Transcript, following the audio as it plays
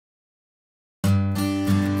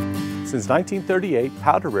Since 1938,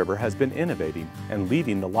 Powder River has been innovating and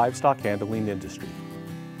leading the livestock handling industry.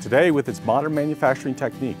 Today, with its modern manufacturing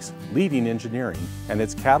techniques, leading engineering, and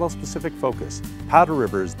its cattle-specific focus, Powder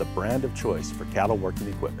River is the brand of choice for cattle working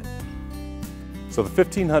equipment. So the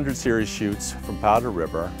 1500 series chutes from Powder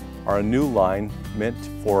River are a new line meant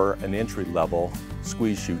for an entry-level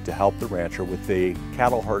squeeze chute to help the rancher with a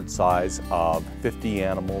cattle herd size of 50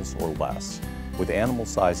 animals or less, with animal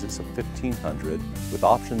sizes of 1500 with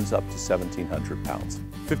options up to 1700 pounds.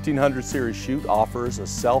 1500 series chute offers a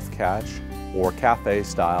self-catch or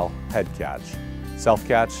cafe-style head catch.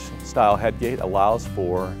 Self-catch style head gate allows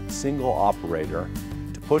for a single operator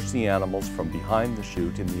to push the animals from behind the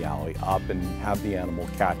chute in the alley up and have the animal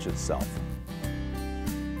catch itself.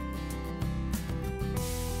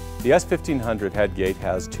 The S1500 head gate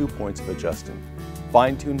has 2 points of adjustment.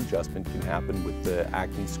 Fine-tuned adjustment can happen with the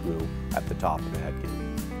acting screw at the top of the head gate.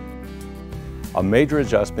 A major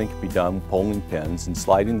adjustment can be done with pulling pins and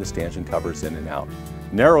sliding the stanchion covers in and out.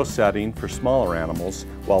 Narrow setting for smaller animals,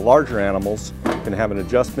 while larger animals can have an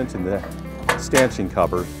adjustment in the stanchion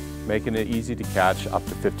cover, making it easy to catch up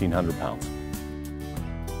to 1500 pounds.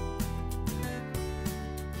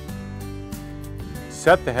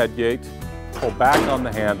 Set the head gate, pull back on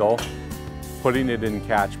the handle, putting it in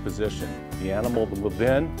catch position. The animal will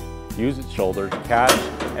then use its shoulder to catch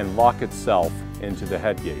and lock itself into the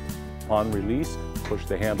head gate. Upon release, push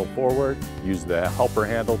the handle forward, use the helper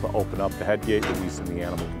handle to open up the head gate, releasing the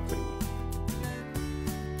animal completely.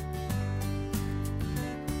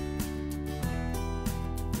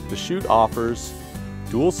 The chute offers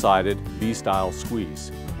dual-sided V-style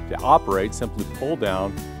squeeze. To operate, simply pull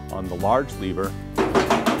down on the large lever,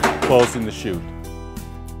 closing the chute.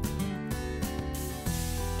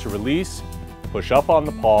 To release, push up on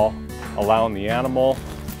the paw, allowing the animal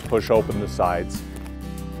to push open the sides.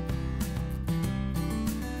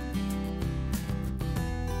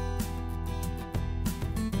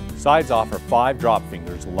 Sides offer 5 drop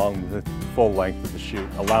fingers along the full length of the chute,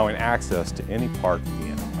 allowing access to any part of the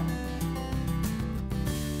animal.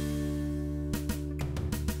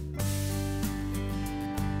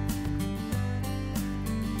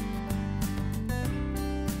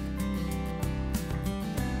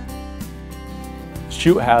 The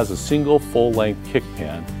chute has a single full-length kick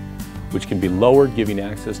pan, which can be lowered, giving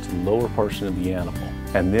access to the lower portion of the animal,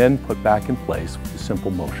 and then put back in place with a simple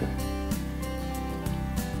motion.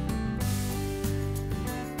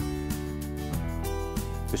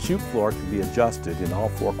 The chute floor can be adjusted in all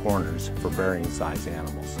 4 corners for varying size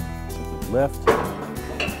animals. Simply lift,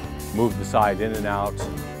 move the side in and out,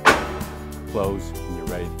 close, and you're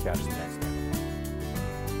ready to catch the next animal.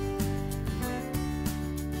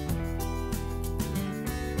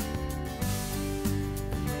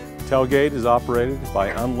 Tailgate is operated by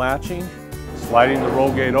unlatching, sliding the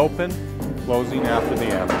roll gate open, closing after the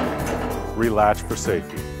animal. Relatch for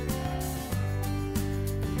safety.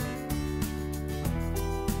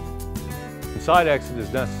 If side exit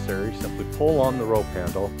is necessary, simply pull on the rope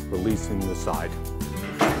handle, releasing the side.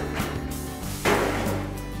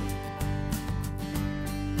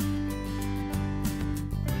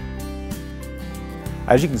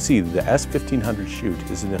 As you can see, the S1500 chute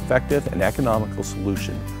is an effective and economical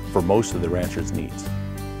solution for most of the rancher's needs.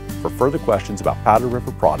 For further questions about Powder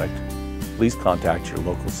River product, please contact your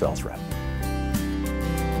local sales rep.